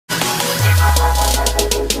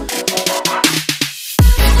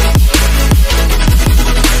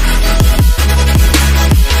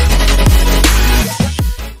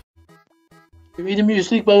Can you hear the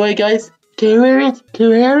music, by the way, guys? Can you hear it? Can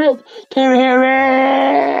you hear it? Can you hear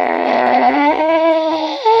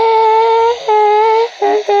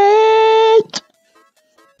it?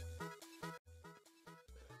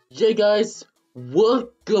 Yeah, guys,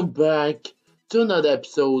 welcome back to another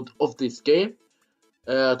episode of this game.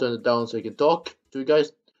 I'll turn it down so I can talk to you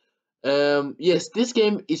guys. Yes, this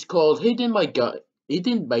game is called Hidden by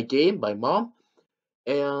Game by Mom,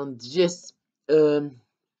 and yes, like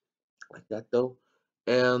that though.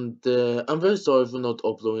 And I'm very sorry for not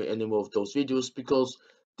uploading any more of those videos because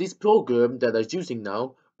this program that I'm using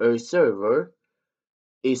now, a server,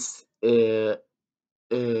 is not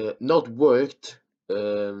worked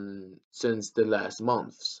since the last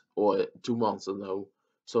months or 2 months or no,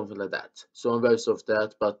 something like that. So I'm very sorry for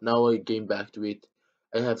that. But now I came back to it.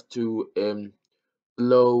 I have to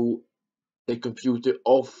blow the computer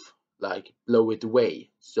off, like blow it away,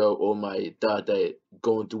 so all my data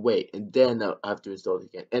going away, and then I have to install it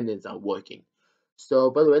again, and then it's not working. So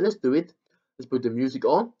by the way, let's do it. Let's put the music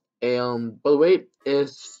on. And by the way,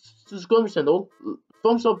 subscribe my channel,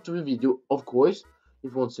 thumbs up to the video, of course,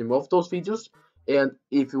 if you want to see more of those videos. And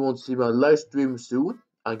if you want to see my live stream soon,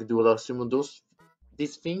 I can do a live stream on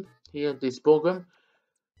this thing here, this program.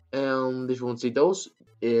 And if you want to see those,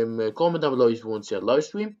 comment down below if you want to see a live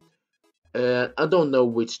stream. I don't know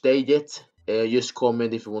which day yet. Just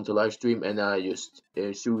comment if you want to live stream, and I just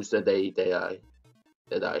choose the day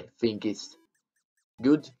that I think is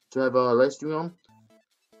good to have a live stream on.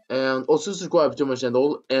 And also subscribe to my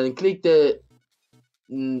channel and click the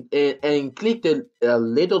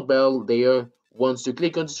little bell there. Once you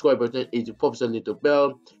click on the subscribe button, it pops a little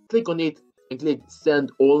bell. Click on it and click send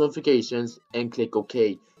all notifications and click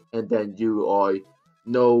OK, and then you are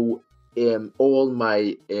know all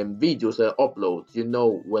my videos that I upload. You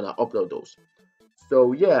know when I upload those.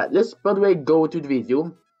 So yeah, let's by the way go to the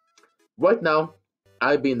video. Right now,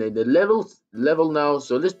 I've been in the level now,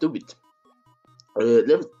 so let's do it.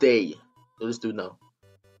 Level day. So let's do it now.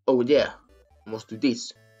 Oh yeah, I must do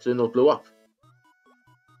this so not blow up.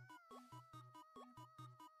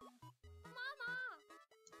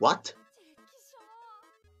 What?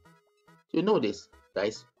 Do you know this,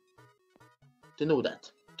 guys? Do you know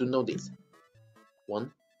that? To know this.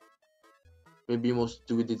 One. Maybe you must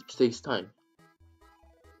do it 6 times.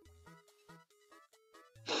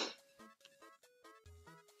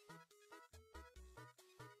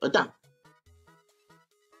 Done.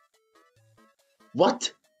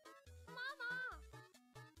 What?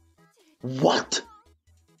 What?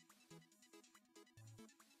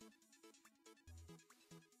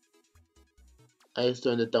 I just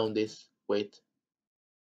turned it down this. Wait.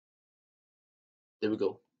 There we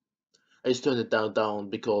go. I just turned it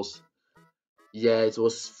down because yeah, it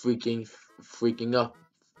was freaking up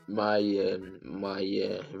my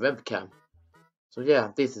webcam. So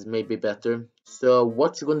yeah, this is maybe better. So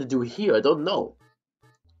what you gonna do here? I don't know.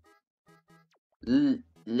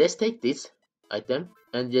 Let's take this item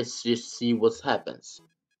and just see what happens.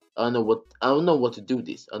 I don't know what to do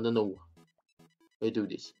this. I don't know how to do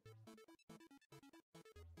this.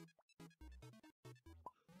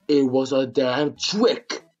 It was a damn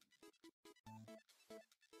trick.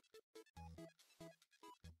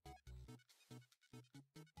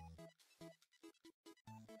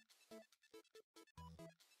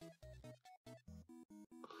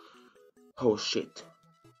 Oh shit.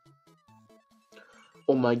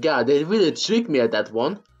 Oh my god, they really tricked me at that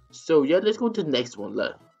one. So yeah, let's go to the next one.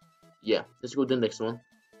 Yeah, let's go to the next one.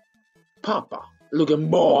 Papa, look at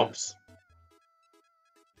bombs.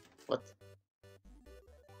 What?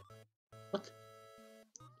 What?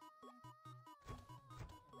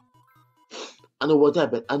 I know what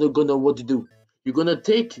happened. I don't know what to do. You're gonna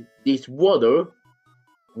take this water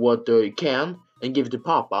can and give it to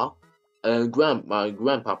Papa and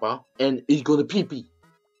grandpapa, and he's gonna pee pee.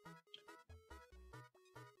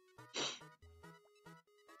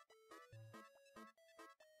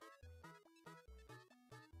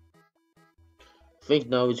 Think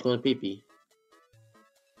now it's gonna pee pee.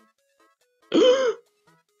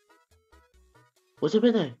 What's up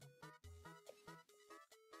in there?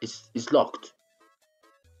 It's locked.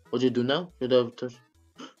 What do you do now? Should I have touched?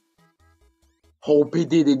 Hope he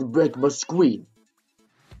didn't break my screen.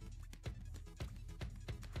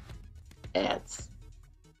 Ads.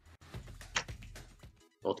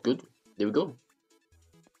 Not good. There we go.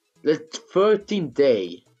 Let's 13th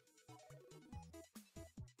day.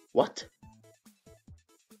 What?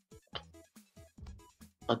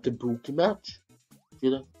 At the bookie match?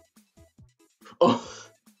 Should I? Oh.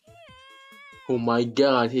 Oh my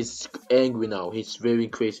god, he's angry now. He's very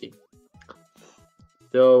crazy.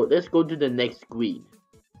 So let's go to the next screen.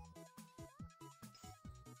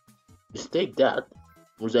 take that,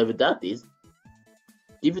 whatever that is,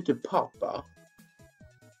 give it to Papa.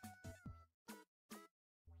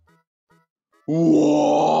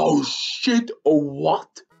 Whoa, shit, oh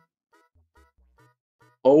what?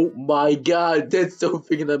 Oh my god, that's so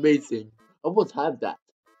freaking amazing. I want to have that.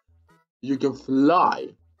 You can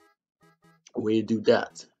fly when you do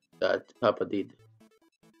that. That Papa did.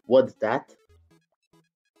 What's that?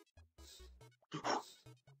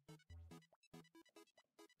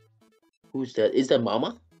 Who's that? Is that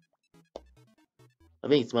Mama? I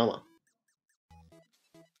think it's Mama.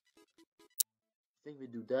 I think we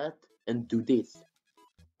do that and do this.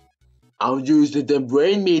 I'm using the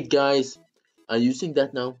brain meat, guys. I'm using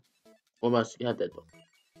that now. Or must you have that one?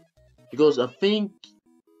 Because I think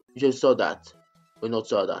you just saw that. Or not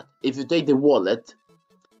saw that. If you take the wallet,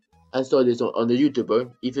 I saw this on the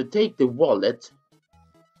YouTuber. If you take the wallet,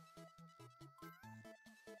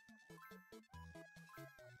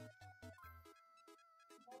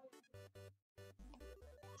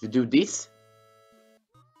 you do this,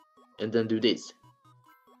 and then do this.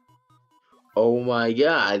 Oh my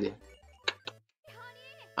god.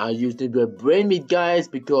 I used the brain meat, guys,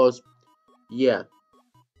 because yeah.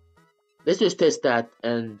 Let's just test that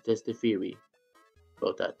and test the theory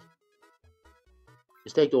about that.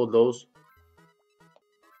 Let's take all those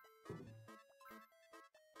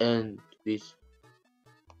and this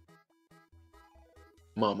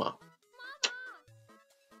Mama.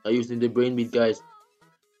 I'm using the brain meat, guys.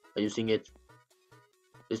 I'm using it.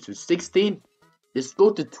 Let's do 16. Let's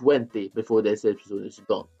go to 20 before this episode is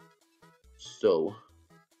done. So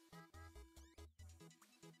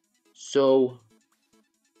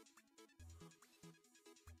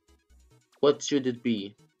what should it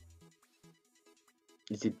be?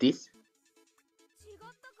 Is it this?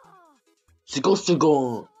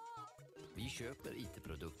 Sigossagon! Vi köper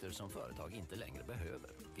IT-produkter som företag inte längre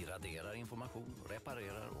behöver. Vi raderar information,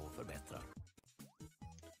 reparerar och förbättrar.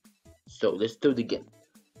 So let's do it again.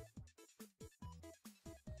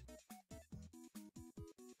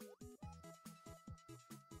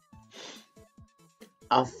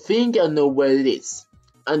 I think I know where it is.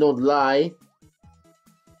 I don't lie.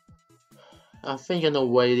 I think I know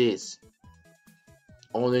where it is.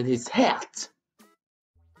 On in his hat.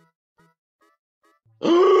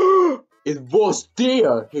 It was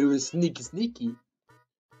there. He was sneaky.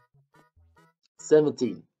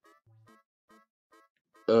 17.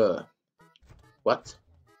 What?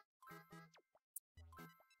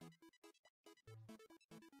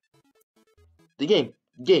 The game.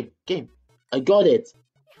 I got it.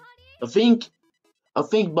 I think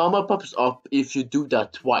Mama pops up if you do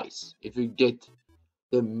that twice. If you get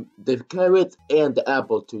the carrot and the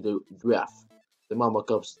apple to the graph, the Mama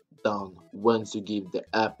comes down once you give the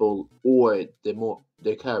apple or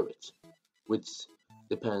the carrot, which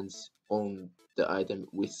depends on the item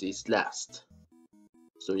which is last.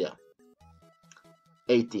 So yeah.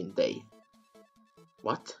 18th day.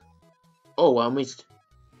 What? Oh, I missed.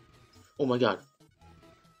 Oh my god.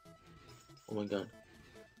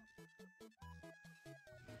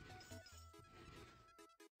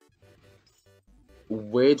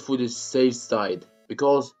 Wait for the safe side,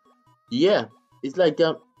 because yeah, it's like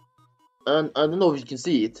I don't know if you can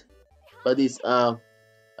see it, but it's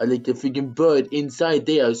like a freaking bird inside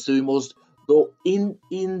there, so you must go in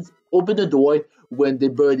open the door when the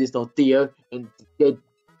bird is not there and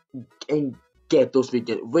get those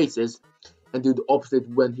freaking races, and do the opposite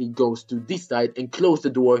when he goes to this side and close the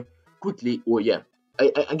door quickly. Or yeah, I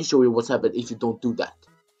can show you what's happened if you don't do that.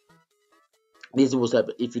 This is what's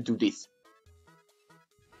happened if you do this.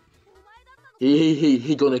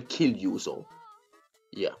 He gonna kill you, so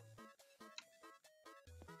yeah.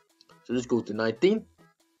 So let's go to 19.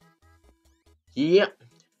 Yeah.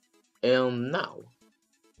 And now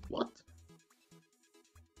what?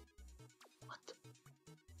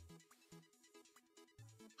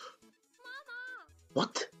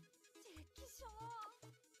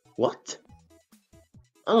 What?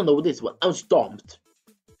 I don't know this one. I'm stomped,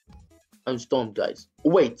 guys.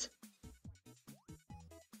 Wait.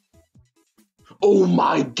 Oh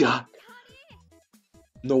my god.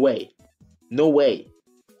 No way.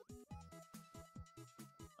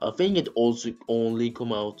 I think it also only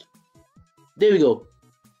come out. There we go.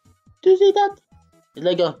 Do you see that? It's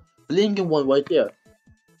like a blinking one right there.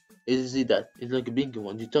 You see that? It's like a blinking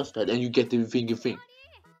one. You touch that and you get the finger thing.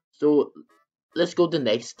 So let's go to the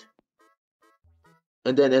next.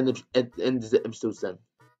 And then end the episode then.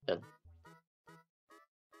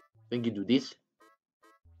 Then you do this.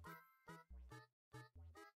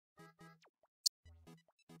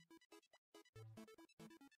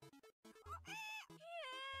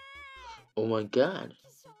 Oh my god.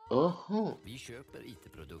 Uh-huh. Vi köper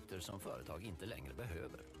IT-produkter som företag inte längre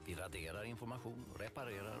behöver. Vi raderar information,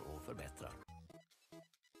 reparerar och förbättrar.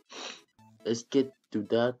 Let's get to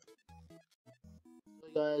that. So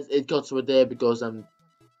guys, it cuts right there because I'm...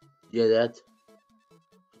 Yeah, that.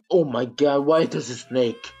 Oh my god, why does a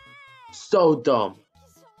snake? So dumb.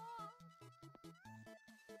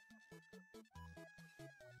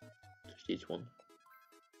 This one.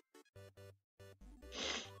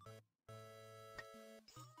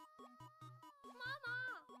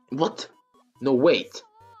 What? No, wait.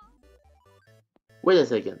 Wait a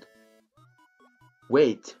second.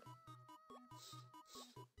 Wait.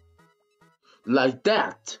 Like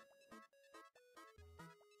that?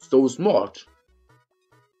 So smart.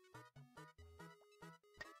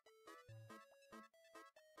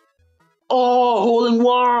 Oh, hole in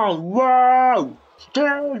one! Wow!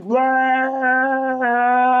 Wow!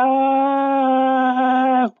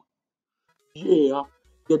 Yeah,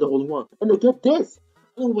 get the hole in one. And look at this!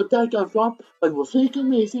 I don't know where that got from, but it was freaking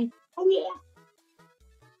amazing. Oh yeah!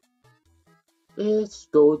 Let's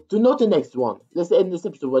go to not the next one. Let's end this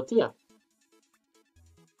episode right here.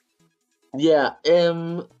 Yeah,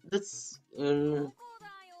 let's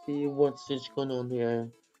see what's going on here.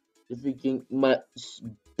 If we can, my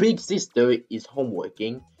big sister is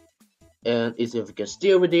homeworking, and it's if we can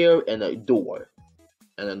steer over there and a door,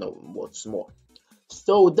 and I know what's more.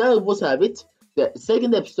 So that was have it. The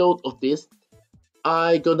second episode of this,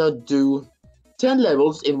 I gonna do 10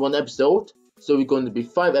 levels in one episode. So we're going to be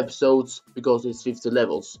 5 episodes because it's 50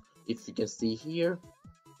 levels. If you can see here,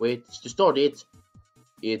 wait to start it,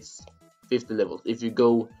 it's 50 levels. If you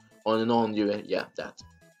go on and on, yeah, that.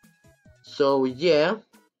 So yeah.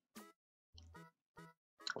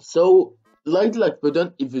 So like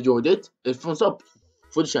button if you enjoyed it, a thumbs up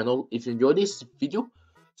for the channel if you enjoyed this video.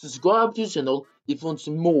 Subscribe to the channel if you want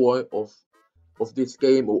some more of this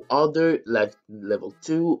game or other, like level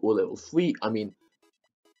 2 or level 3. I mean,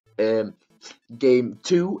 game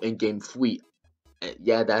 2 and game 3.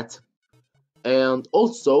 Yeah, that. And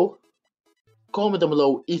also, comment down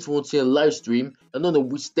below if you want to see a live stream. I don't know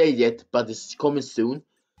which day yet, but it's coming soon.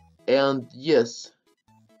 And yes,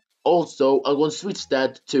 also I'm gonna switch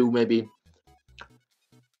that to maybe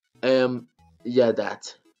yeah,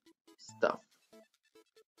 that stuff.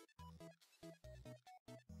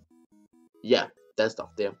 Yeah, that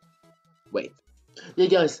stuff there. Wait. Yeah,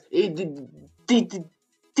 guys, this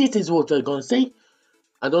is what I'm gonna say.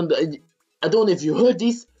 I don't know if you heard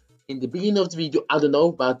this in the beginning of the video. I don't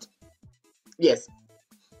know, but yes.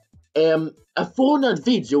 A Fortnite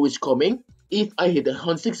video is coming if I hit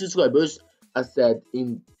 106 subscribers. I said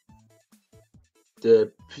in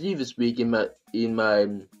the previous week in my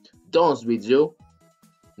dance video.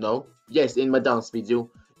 No, yes, in my dance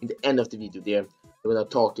video. In the end of the video there, when I'm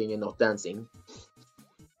talking and not dancing.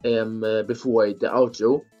 Before the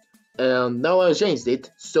outro. And now I changed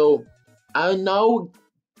it, so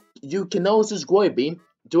you can now subscribe me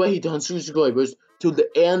to I hit 100 subscribers to the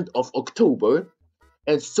end of October,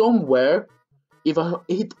 and somewhere if I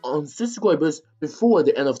hit 100 subscribers before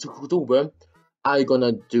the end of October, I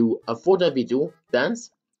gonna do a Fortnite video dance.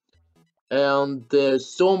 And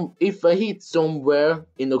if I hit somewhere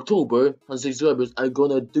in October 100 subscribers, I'm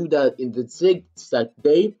gonna do that in the exact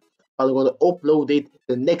day. I'm gonna upload it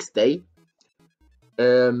the next day.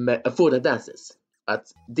 Fortnite dances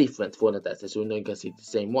at different Fortnite dances, so you can see the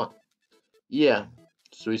same one. Yeah,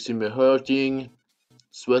 so you see me hurting,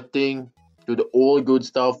 sweating, do the all good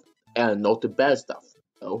stuff and not the bad stuff.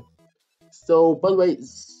 No. So by the way,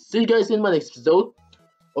 see you guys in my next episode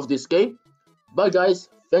of this game. Bye guys,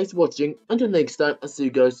 thanks for watching. Until next time, I'll see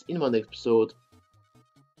you guys in my next episode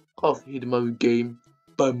of Hidden My Game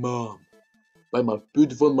by Mom. By my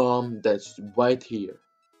beautiful mom that's right here.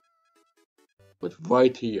 But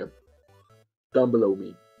right here. Down below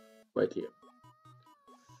me. Right here.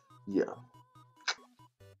 Yeah.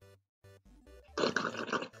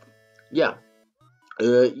 Yeah.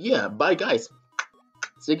 Yeah, bye guys.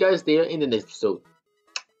 See you guys there in the next episode.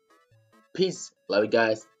 Peace. Love you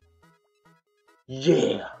guys.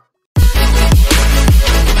 Yeah.